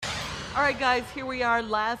All right, guys, here we are,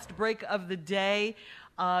 last break of the day.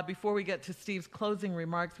 Before we get to Steve's closing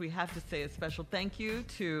remarks, we have to say a special thank you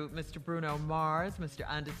to Mr. Bruno Mars, Mr.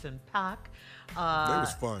 Anderson Paak. That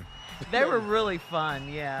was fun. They were really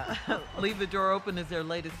fun, yeah. Leave the Door Open is their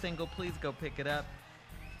latest single. Please go pick it up.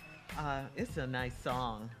 It's a nice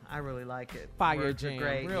song. I really like it. Fire words jam, are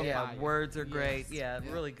great. real yeah, fire. words are great. Yes. Yeah,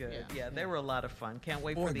 Yeah. really good. Yeah. Yeah, they were a lot of fun. Can't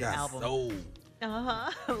wait Boy, for the got album. soul.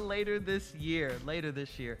 Later this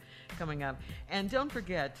year, coming up. And don't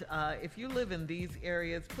forget, if you live in these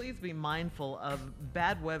areas, please be mindful of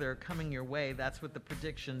bad weather coming your way. That's what the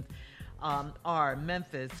predictions are.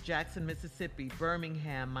 Memphis, Jackson, Mississippi,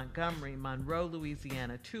 Birmingham, Montgomery, Monroe,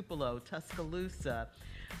 Louisiana, Tupelo, Tuscaloosa,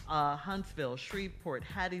 Huntsville, Shreveport,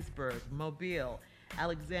 Hattiesburg, Mobile,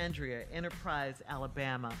 Alexandria, Enterprise,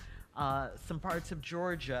 Alabama, some parts of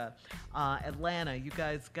Georgia, Atlanta. You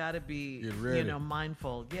guys got to be,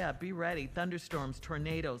 mindful. Yeah, be ready. Thunderstorms,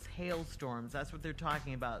 tornadoes, hailstorms. That's what they're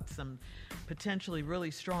talking about. Some potentially really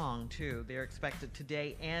strong, too. They're expected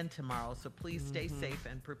today and tomorrow. So please stay safe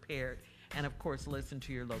and prepared. And, of course, listen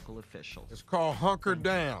to your local officials. It's called hunker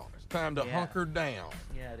down. It's time to hunker down.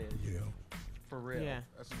 Yeah, it is. Yeah. For real. Yeah.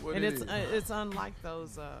 That's what and it it's is. it's unlike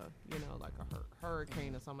those, like a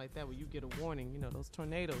hurricane or something like that where you get a warning. Those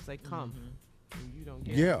tornadoes, they come. And you don't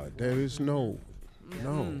get there is no.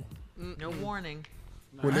 No warning.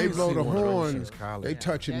 When they blow the horn, they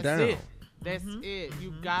touching That's down. it. That's it.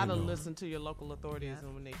 You got to listen to your local authorities.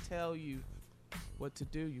 And when they tell you what to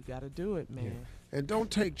do, you got to do it, man. Yeah. And don't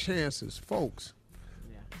take chances, folks.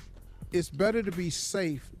 Yeah. It's better to be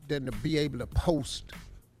safe than to be able to post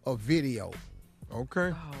a video.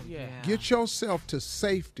 Okay. Oh, yeah. Get yourself to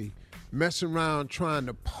safety, messing around trying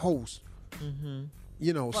to post,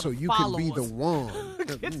 so you can be the one.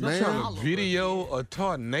 Man, Video a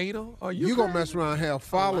tornado? Are you gonna mess around and have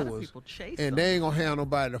followers, people chase and them. they ain't gonna have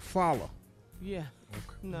nobody to follow. Yeah.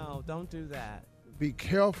 No, don't do that. Be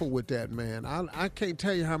careful with that, man. I can't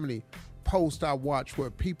tell you how many posts I watch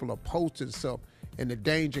where people are posting stuff and the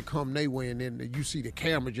danger come their way, and then you see the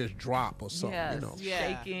camera just drop or something. Yes,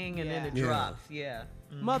 Yeah. shaking and then it Yeah. drops. Yeah.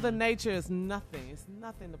 Mother Nature is nothing. It's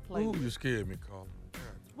nothing to play Ooh, with. you scared me, Carla.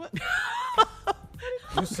 What?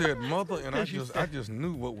 You said mother, and I just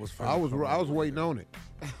knew what was I was waiting on it.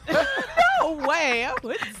 No way. I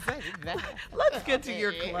wouldn't say that. Let's get to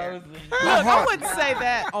your closing. Look, I wouldn't say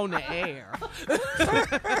that on the air.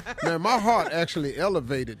 Man, my heart actually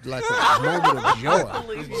elevated like a moment of joy.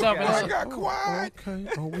 I got quiet. Okay,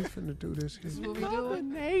 we finna do this here. Mother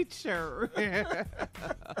Nature.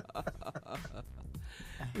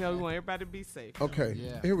 We want everybody to be safe. Okay,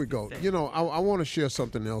 here we go. I want to share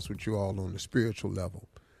something else with you all on the spiritual level.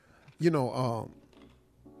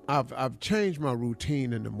 I've changed my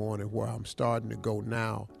routine in the morning where I'm starting to go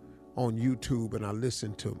now on YouTube and I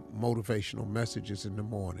listen to motivational messages in the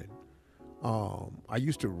morning. I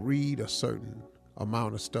used to read a certain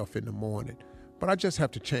amount of stuff in the morning, but I just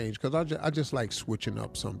have to change because I just like switching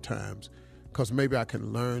up sometimes because maybe I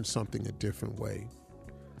can learn something a different way.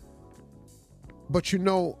 But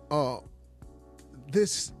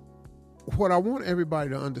what I want everybody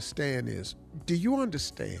to understand is, do you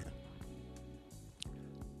understand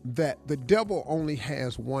that the devil only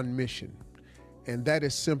has one mission, and that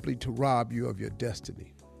is simply to rob you of your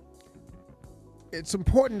destiny? It's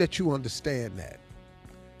important that you understand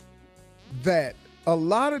that a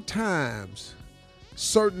lot of times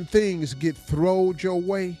certain things get thrown your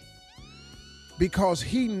way because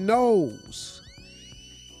he knows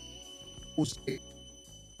what's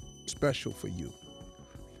special for you,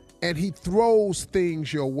 and he throws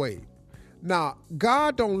things your way. Now,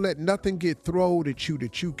 God don't let nothing get thrown at you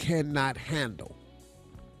that you cannot handle.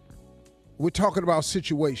 We're talking about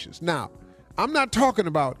situations. Now, I'm not talking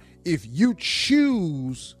about if you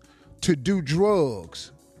choose to do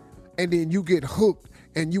drugs and then you get hooked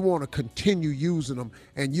and you want to continue using them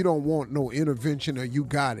and you don't want no intervention or you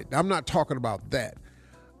got it. I'm not talking about that.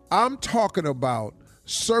 I'm talking about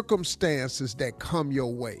circumstances that come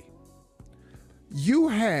your way. You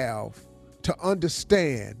have to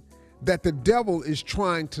understand that the devil is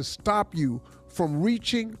trying to stop you from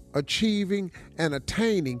reaching, achieving, and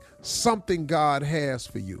attaining something God has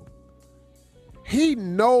for you. He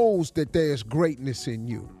knows that there's greatness in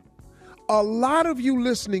you. A lot of you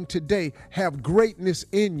listening today have greatness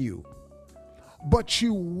in you, but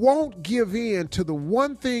you won't give in to the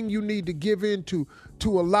one thing you need to give in to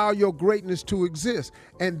allow your greatness to exist,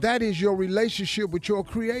 and that is your relationship with your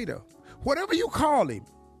Creator. Whatever you call him,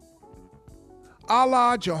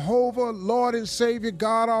 Allah, Jehovah, Lord and Savior,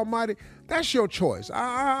 God Almighty, that's your choice.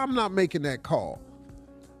 I'm not making that call.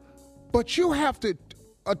 But you have to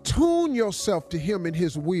attune yourself to him and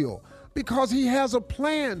his will. Because he has a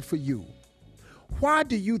plan for you. Why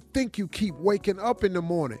do you think you keep waking up in the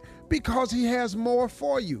morning? Because he has more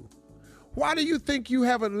for you. Why do you think you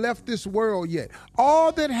haven't left this world yet?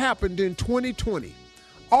 All that happened in 2020,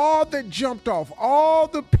 all that jumped off, all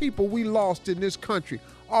the people we lost in this country,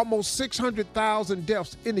 almost 600,000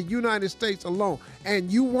 deaths in the United States alone, and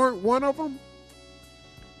you weren't one of them?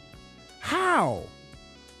 How?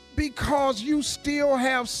 Because you still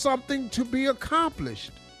have something to be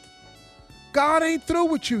accomplished. God ain't through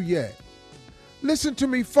with you yet. Listen to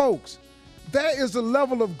me, folks. There is a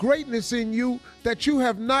level of greatness in you that you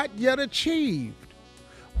have not yet achieved.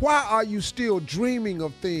 Why are you still dreaming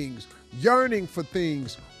of things, yearning for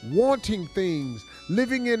things, wanting things,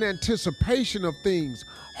 living in anticipation of things,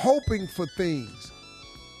 hoping for things?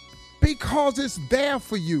 Because it's there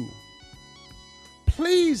for you.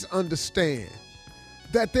 Please understand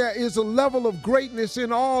that there is a level of greatness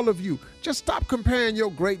in all of you. Just stop comparing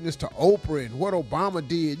your greatness to Oprah and what Obama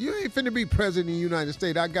did. You ain't finna be president of the United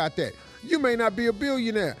States. I got that. You may not be a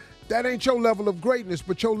billionaire. That ain't your level of greatness,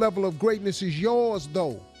 but your level of greatness is yours,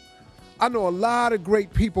 though. I know a lot of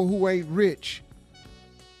great people who ain't rich.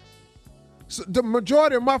 So the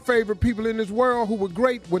majority of my favorite people in this world who were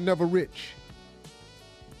great were never rich.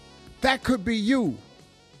 That could be you.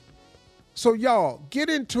 So y'all, get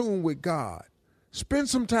in tune with God. Spend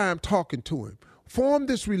some time talking to him. Form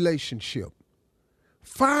this relationship.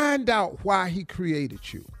 Find out why he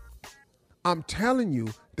created you. I'm telling you,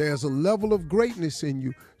 there's a level of greatness in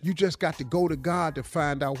you. You just got to go to God to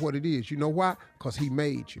find out what it is. You know why? Because he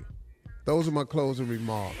made you. Those are my closing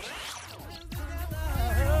remarks.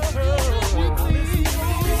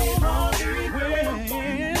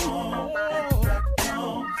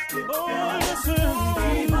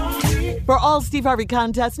 For all Steve Harvey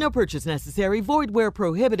contests, no purchase necessary, void where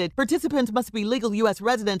prohibited. Participants must be legal U.S.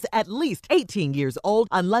 residents at least 18 years old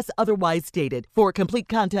unless otherwise stated. For complete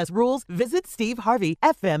contest rules, visit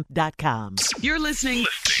SteveHarveyFM.com. You're listening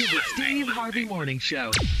to the Steve Harvey Morning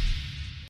Show.